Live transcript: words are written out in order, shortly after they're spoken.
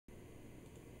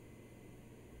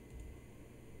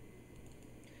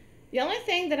The only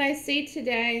thing that I see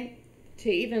today to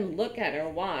even look at or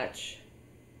watch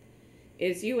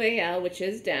is UAL, which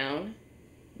is down,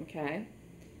 okay?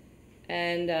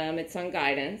 And it's on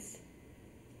guidance.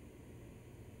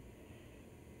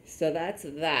 So that's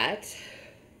that.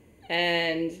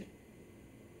 And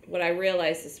what I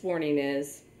realized this morning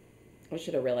is, I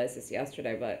should have realized this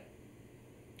yesterday, but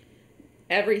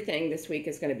everything this week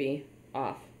is going to be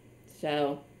off.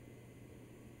 So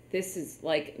this is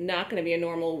like not going to be a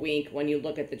normal week when you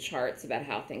look at the charts about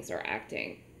how things are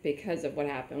acting because of what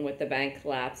happened with the bank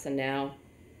collapse and now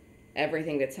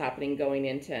everything that's happening going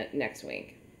into next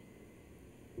week.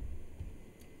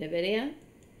 NVIDIA.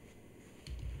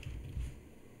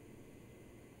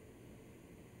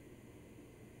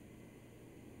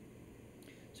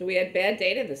 So we had bad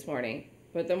data this morning,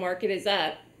 but the market is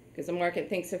up because the market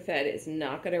thinks the Fed is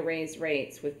not going to raise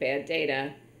rates with bad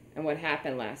data and what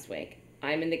happened last week.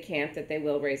 I'm in the camp that they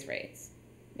will raise rates.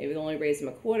 Maybe they'll only raise them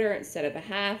a quarter instead of a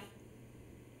half.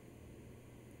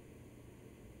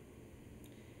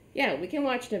 Yeah, we can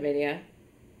watch NVIDIA.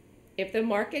 If the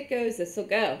market goes, this will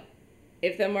go.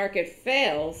 If the market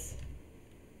fails,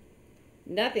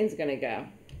 nothing's going to go.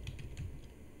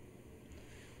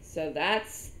 So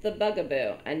that's the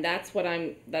bugaboo, and that's what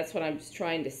I'm just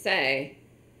trying to say.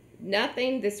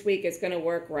 Nothing this week is going to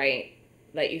work right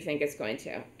that you think it's going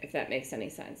to, if that makes any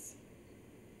sense.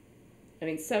 I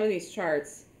mean, some of these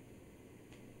charts,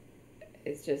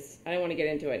 it's just, I don't want to get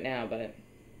into it now, but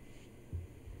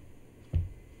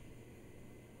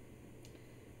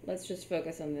let's just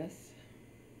focus on this.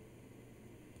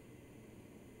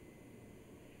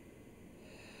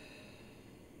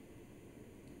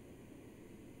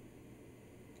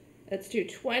 Let's do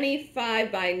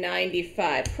 25 by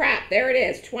 95. Crap, there it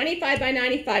is. 25 by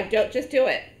 95. Just do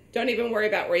it. Don't even worry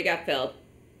about where you got filled.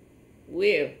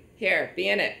 Woo. Here, be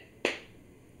in it.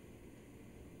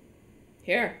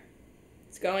 Here.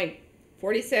 It's going.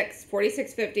 46,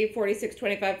 46.50,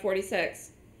 46.25,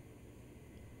 46.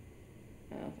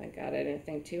 Oh, thank God I didn't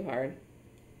think too hard.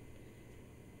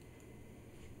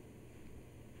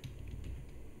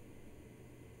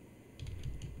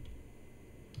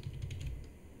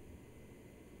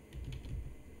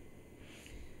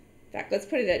 In fact, let's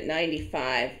put it at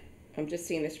 95. I'm just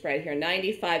seeing the spread here.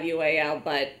 95 UAL,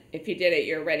 but if you did it,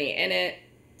 you're already in it.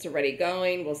 It's already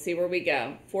going. We'll see where we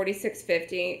go.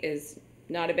 46.50 is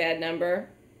not a bad number.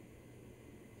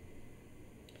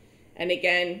 And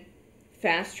again,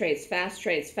 fast trades, fast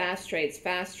trades, fast trades,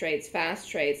 fast trades, fast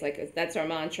trades. Like, that's our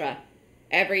mantra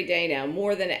every day now,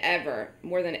 more than ever,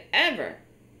 more than ever.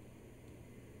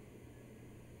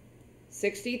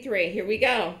 63, here we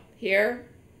go. Here.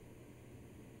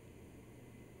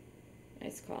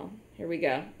 Nice call. Here we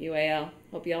go. UAL.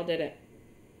 Hope y'all did it.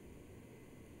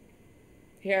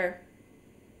 Here.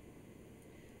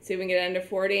 See if we can get under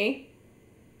 40.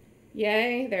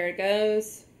 Yay. There it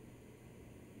goes.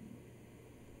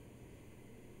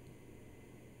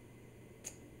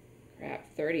 Crap.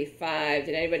 35.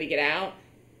 Did anybody get out?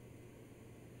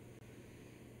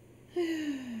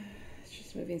 It's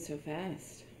just moving so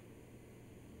fast.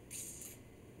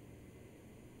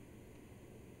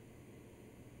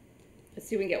 Let's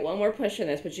see if we can get one more push in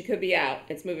this, but you could be out.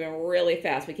 It's moving really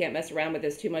fast. We can't mess around with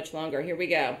this too much longer. Here we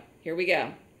go. Here we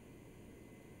go.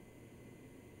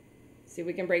 See if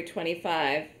we can break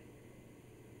 25.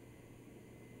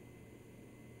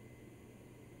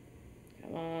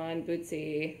 Come on,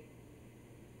 Bootsy.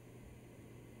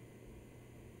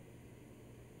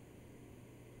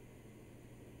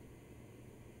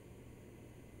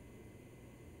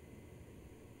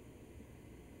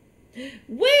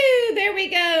 Woo! There we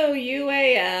go.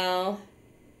 UAL.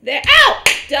 There. Ow!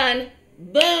 Done.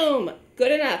 Boom.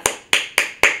 Good enough.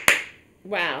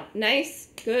 Wow. Nice.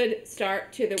 Good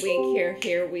start to the week here.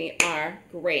 Here we are.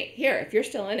 Great. Here, if you're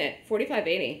still in it,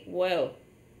 45.80. Whoa.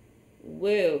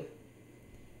 Woo.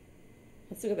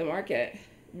 Let's look at the market.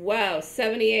 Wow.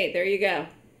 78. There you go.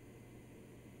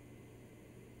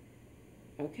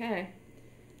 Okay.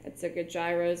 That's a good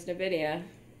gyros NVIDIA.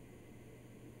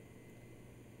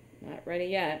 Not ready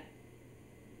yet.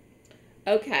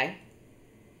 Okay.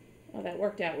 Well, that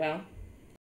worked out well.